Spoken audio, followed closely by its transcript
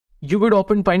You would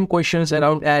often find questions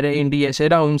around array in DSA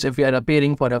rounds if you are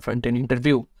appearing for a front-end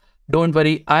interview. Don't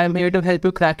worry, I am here to help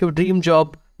you crack your dream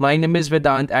job. My name is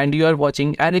Vedant and you are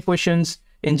watching array questions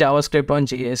in JavaScript on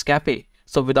JS Cafe.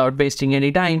 So without wasting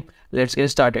any time, let's get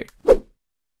started.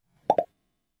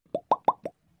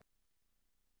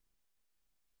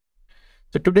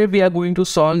 So today we are going to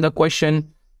solve the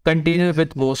question container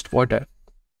with most water.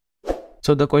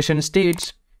 So the question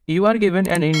states, you are given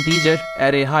an integer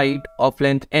array height of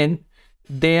length n.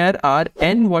 There are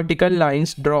n vertical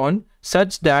lines drawn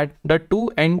such that the two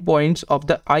endpoints of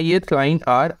the ith line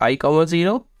are I,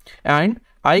 0 and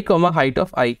I, height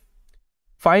of I.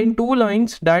 Find two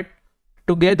lines that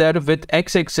together with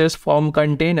x-axis form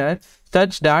container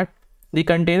such that the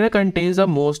container contains the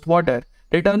most water.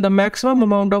 Return the maximum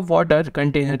amount of water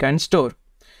container can store.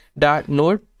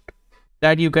 Note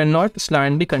that you cannot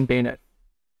slant the container.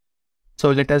 So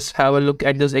let us have a look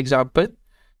at this example.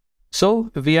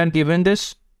 So we are given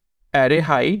this array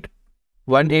height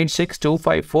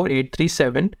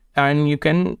 186254837 and you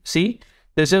can see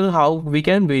this is how we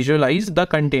can visualize the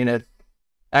container.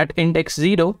 At index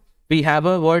 0 we have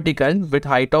a vertical with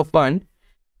height of 1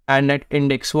 and at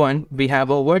index 1 we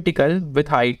have a vertical with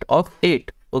height of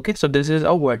 8. Okay, so this is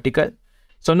a vertical.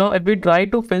 So now if we try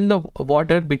to fill the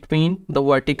water between the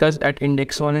verticals at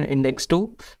index 1 and index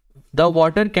 2, the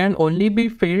water can only be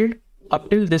filled up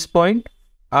till this point,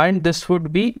 and this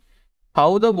would be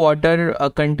how the water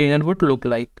container would look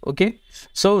like. Okay,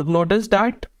 so notice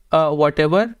that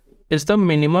whatever is the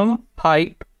minimum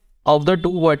height of the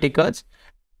two verticals,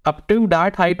 up to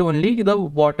that height only the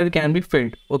water can be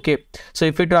filled. Okay, so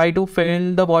if you try to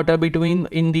fill the water between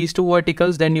in these two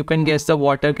verticals, then you can guess the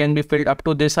water can be filled up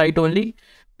to this height only,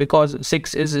 because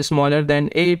 6 is smaller than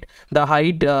 8. The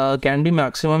height can be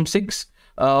maximum 6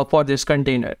 for this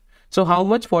container. So how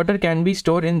much water can be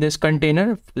stored in this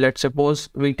container? Let's suppose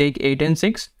we take 8 and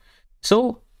 6.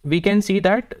 So we can see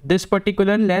that this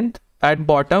particular length at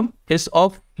bottom is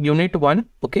of unit 1.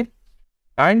 Okay,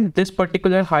 and this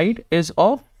particular height is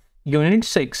of unit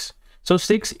 6. So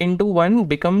 6 into 1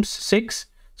 becomes 6.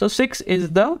 So 6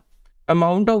 is the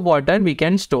amount of water we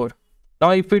can store. Now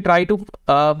if we try to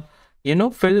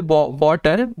fill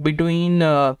water between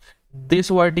this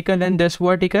vertical and this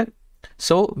vertical,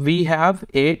 so we have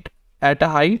 8 at a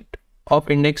height of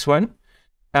index 1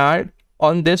 and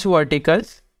on this vertical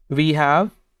we have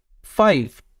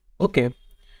 5. Okay,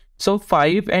 so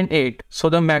 5 and 8, so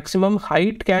the maximum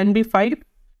height can be 5.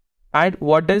 And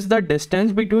what is the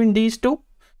distance between these two?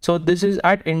 So this is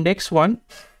at index 1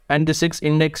 and this is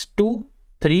index 2,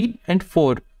 3 and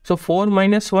 4. So 4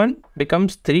 minus 1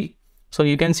 becomes 3. So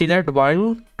you can see that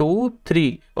 1, 2,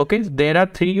 3. Okay, there are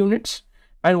 3 units.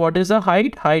 And what is the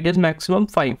height? Height is maximum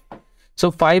 5. So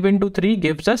 5 into 3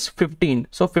 gives us 15.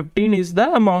 So 15 is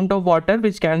the amount of water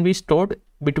which can be stored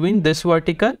between this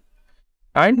vertical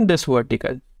and this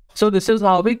vertical. So this is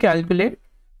how we calculate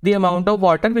the amount of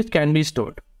water which can be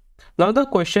stored. Now the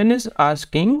question is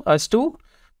asking us to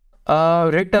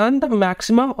return the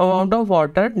maximum amount of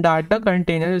water that the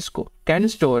container can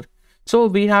store. So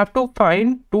we have to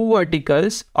find two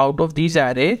verticals out of these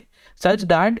array such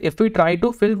that if we try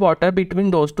to fill water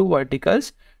between those two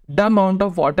verticals, the amount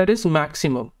of water is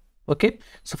maximum. Okay,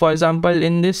 so for example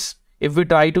in this, if we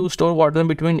try to store water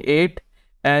between 8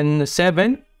 and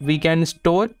 7, we can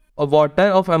store a water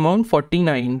of amount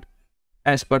 49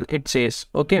 as per it says.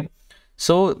 Okay,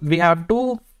 so we have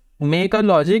to make a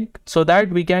logic so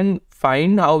that we can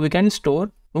find how we can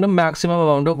store the maximum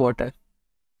amount of water.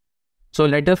 So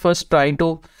let us first try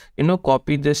to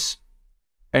copy this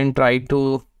and try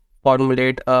to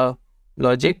formulate a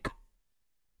logic.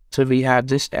 So we have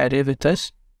this array with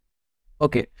us.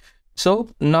 Okay, so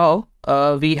now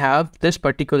we have this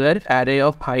particular array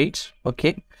of heights.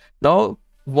 Okay, now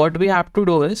what we have to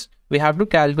do is we have to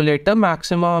calculate the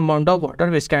maximum amount of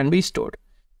water which can be stored.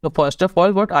 So first of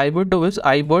all, what I would do is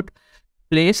I would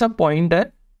place a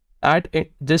pointer at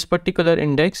this particular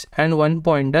index and one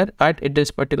pointer at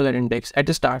this particular index at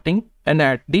the starting and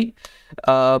at the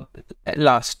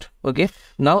last. Okay,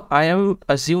 now I am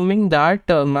assuming that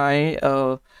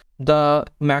the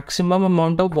maximum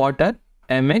amount of water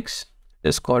mx,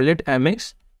 let's call it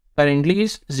mx, currently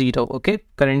is 0. Okay,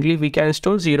 currently we can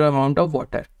store 0 amount of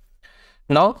water.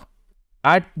 Now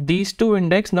at these two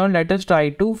index, now let us try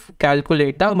to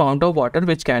calculate the amount of water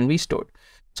which can be stored.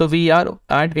 So we are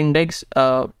at index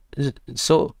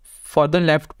so for the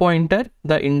left pointer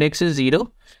the index is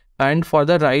 0 and for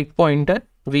the right pointer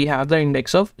we have the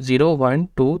index of 0, 1,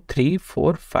 2, 3,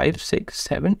 4, 5, 6,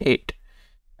 7, 8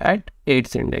 at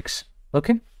 8th index.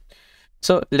 Okay,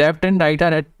 so left and right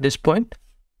are at this point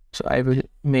So I will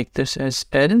make this as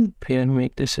L, here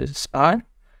make this as R.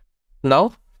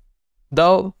 Now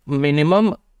the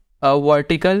minimum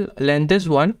vertical length is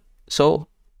 1. So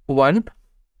 1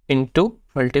 into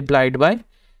multiplied by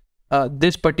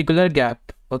this particular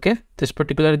gap. Okay, this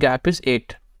particular gap is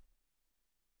 8.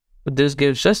 So this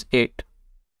gives us 8.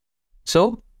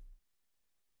 So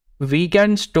we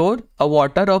can store a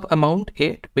water of amount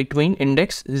 8 between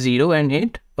index 0 and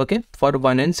 8. Okay, for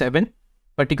 1 and 7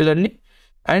 particularly.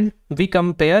 And we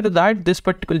compare that this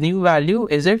particular new value,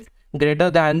 is it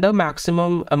greater than the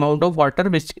maximum amount of water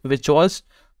which was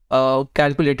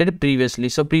calculated previously.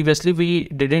 So previously we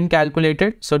didn't calculate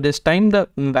it, so this time the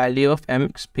value of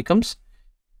mx becomes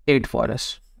 8 for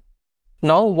us.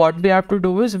 Now what we have to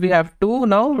do is we have to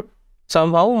now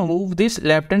somehow move this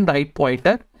left and right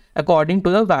pointer according to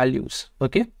the values.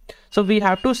 Okay, so we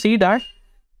have to see that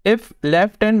if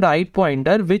left and right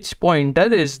pointer, which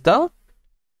pointer is the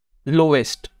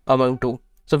lowest among two.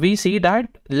 So we see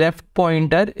that left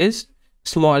pointer is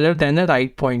smaller than the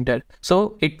right pointer,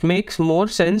 so it makes more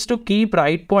sense to keep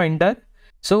right pointer.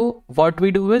 So what we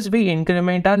do is we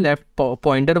increment our left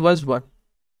pointer was 1.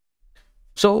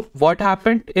 So what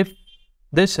happened if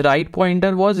this right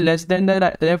pointer was less than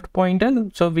the left pointer?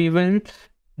 So we will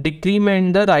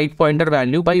decrement the right pointer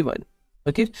value by 1.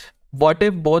 Okay, what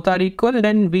if both are equal?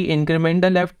 Then we increment the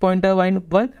left pointer by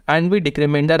 1 and we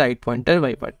decrement the right pointer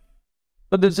by 1.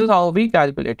 So this is how we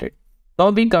calculate it. Now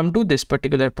we come to this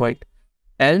particular point,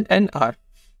 L and R,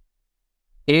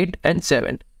 8 and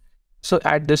 7. So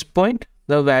at this point,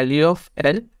 the value of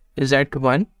L is at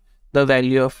 1. The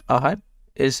value of R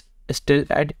is still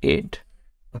at 8.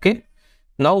 Okay.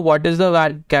 Now what is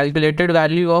the calculated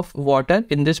value of water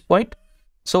in this point?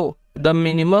 So the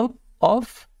minimum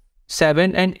of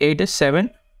 7 and 8 is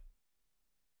 7.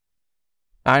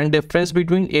 And difference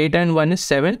between 8 and 1 is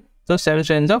 7. So 7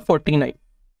 strands are 49.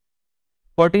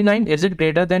 49, is it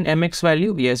greater than mx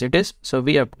value? Yes, it is. So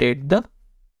we update the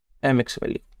mx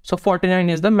value. So 49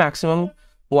 is the maximum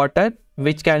water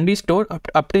which can be stored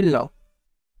up till now.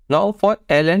 Now for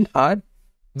L and R,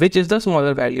 which is the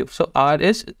smaller value? So R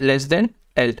is less than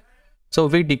L. So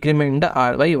we decrement the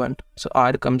R by 1. So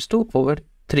R comes to over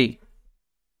 3.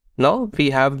 Now we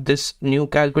have this new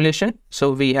calculation.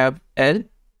 So we have L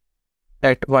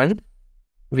at 1.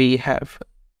 We have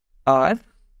R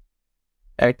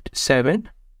at 7.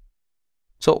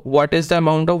 So what is the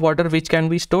amount of water which can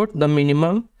be stored? The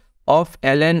minimum of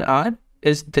L and R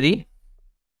is 3.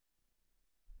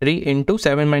 3 into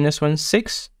 7 minus 1,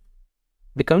 6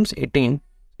 becomes 18.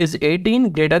 Is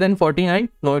 18 greater than 49?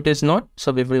 No, it is not.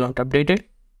 So we will not update it.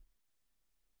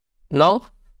 Now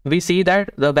we see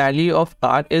that the value of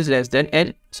R is less than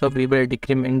L. So we will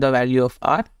decrement the value of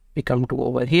R. We come to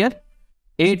over here,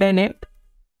 8 and 8.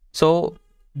 So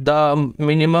the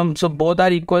minimum, so both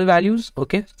are equal values.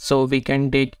 Okay, so we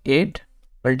can take 8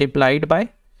 multiplied by,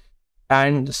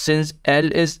 and since L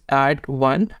is at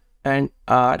 1 and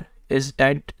R is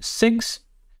at 6,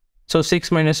 so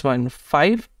 6 minus 1,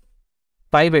 5.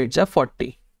 5 8s are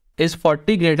 40. Is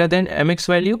 40 greater than mx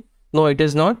value? No, it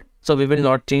is not. So we will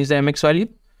not change the mx value.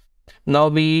 Now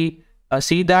we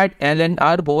see that L and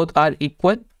R both are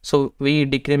equal. So we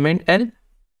decrement L,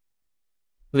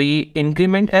 we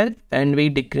increment L, and we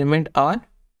decrement R.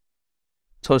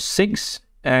 So 6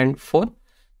 and 4.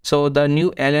 So the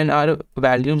new L and R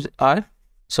values are,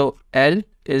 so L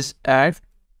is at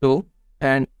 2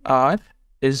 and R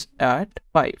is at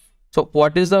 5. So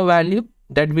what is the value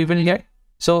that we will get?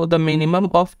 So the minimum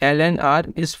of L and R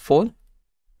is 4.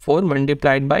 4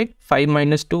 multiplied by 5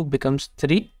 minus 2 becomes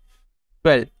 3.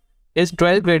 12. Is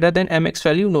 12 greater than mx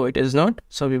value? No, it is not.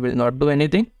 So we will not do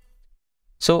anything.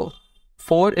 So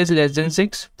 4 is less than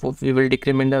 6. We will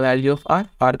decrement the value of R.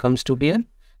 R comes to here.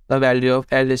 The value of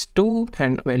L is 2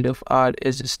 and value of R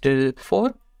is still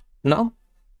 4. Now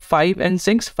 5 and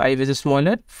 6. 5 is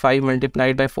smaller. 5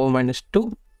 multiplied by 4 minus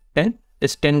 2. 10.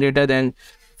 Is 10 greater than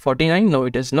 49? No,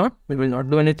 it is not. We will not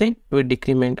do anything. We will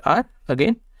decrement R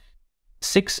again.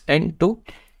 6 and 2.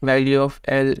 Value of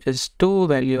L is 2.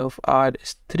 Value of R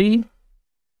is 3.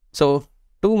 So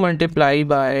 2 multiplied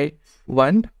by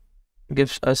 1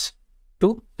 gives us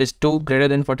 2. Is 2 greater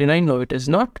than 49? No, it is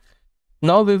not.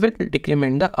 Now we will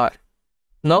decrement the R.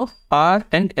 Now R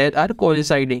and L are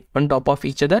coinciding on top of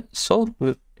each other. So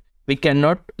we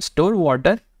cannot store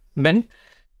water when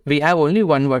we have only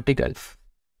one vertical.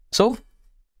 So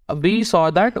we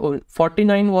saw that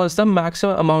 49 was the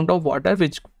maximum amount of water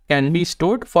which can be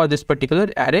stored for this particular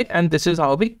array, and this is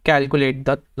how we calculate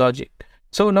the logic.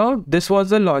 So now this was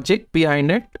the logic behind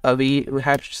it. We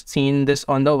have seen this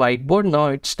on the whiteboard. Now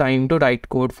it's time to write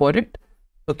code for it.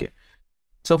 Okay.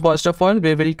 So first of all,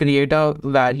 we will create a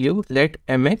value, let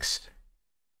mx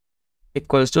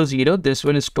equals to 0. This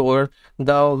will store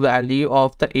the value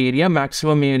of the area,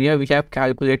 maximum area we have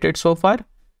calculated so far.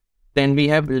 Then we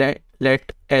have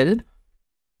let L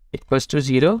equals to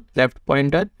 0, left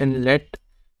pointer, and let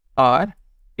R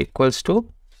equals to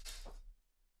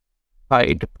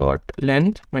height dot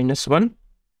length minus 1.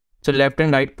 So left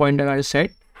and right pointer are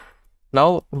set.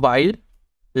 Now while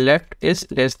left is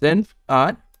less than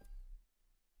R,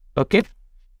 okay,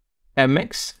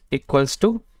 mx equals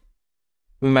to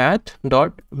math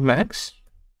dot max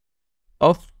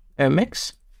of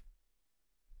mx.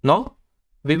 Now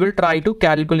we will try to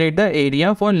calculate the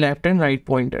area for left and right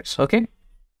pointers. Okay,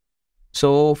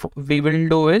 so we will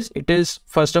do is, it is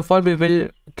first of all we will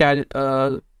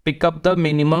pick up the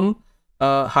minimum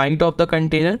height of the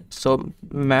container. So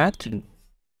math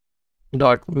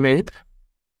dot width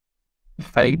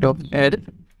height of L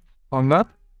comma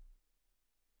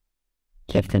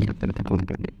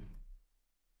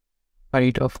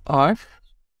height of R,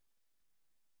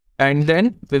 and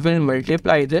then we will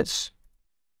multiply this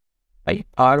by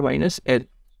R minus L.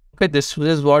 Okay, this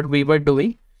is what we were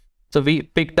doing. So we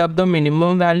picked up the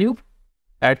minimum value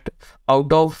out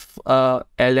of L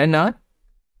and R.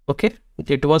 Okay,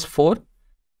 it was 4,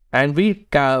 and we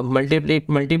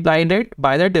multiplied it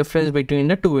by the difference between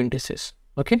the two indices.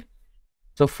 Okay,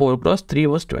 so 4 plus 3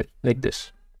 was 12, like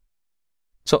this.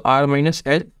 So R minus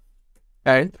L,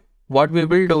 and what we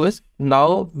will do is,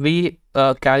 now we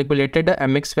calculated the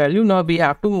mx value. Now we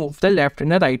have to move the left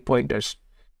and the right pointers.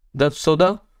 So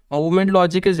the movement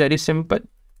logic is very simple.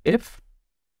 If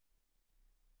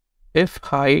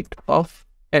height of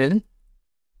L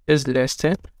is less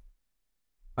than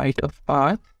height of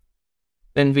R,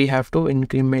 then we have to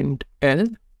increment L.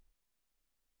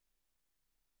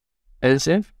 Else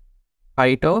if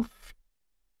height of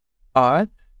R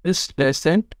is less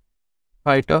than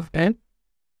height of L,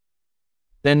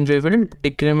 then we will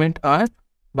decrement R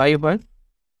by 1.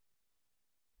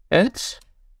 Else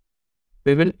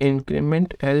we will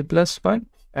increment L plus 1,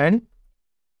 and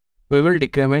we will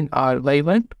decrement R by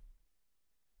 1,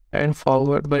 and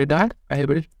forward by that I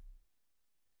will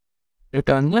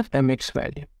return the mx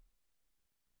value.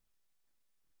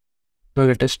 So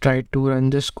let us try to run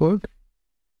this code.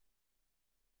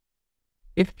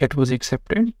 If it was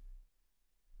accepted,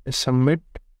 submit.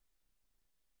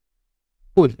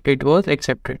 Cool, it was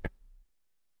accepted.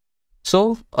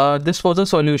 So this was a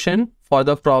solution for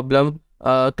the problem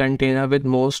container with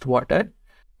most water.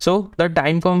 So the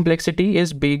time complexity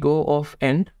is big O of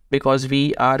n, because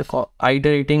we are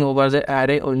iterating over the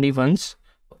array only once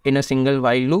in a single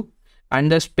while loop,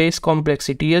 and the space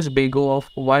complexity is big O of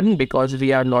 1, because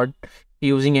we are not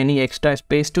using any extra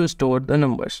space to store the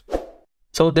numbers.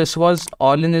 So this was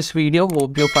all in this video.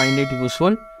 Hope you find it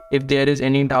useful. If there is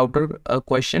any doubt or a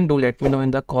question, do let me know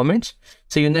in the comments.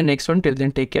 See you in the next one. Till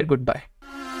then, take care. Goodbye.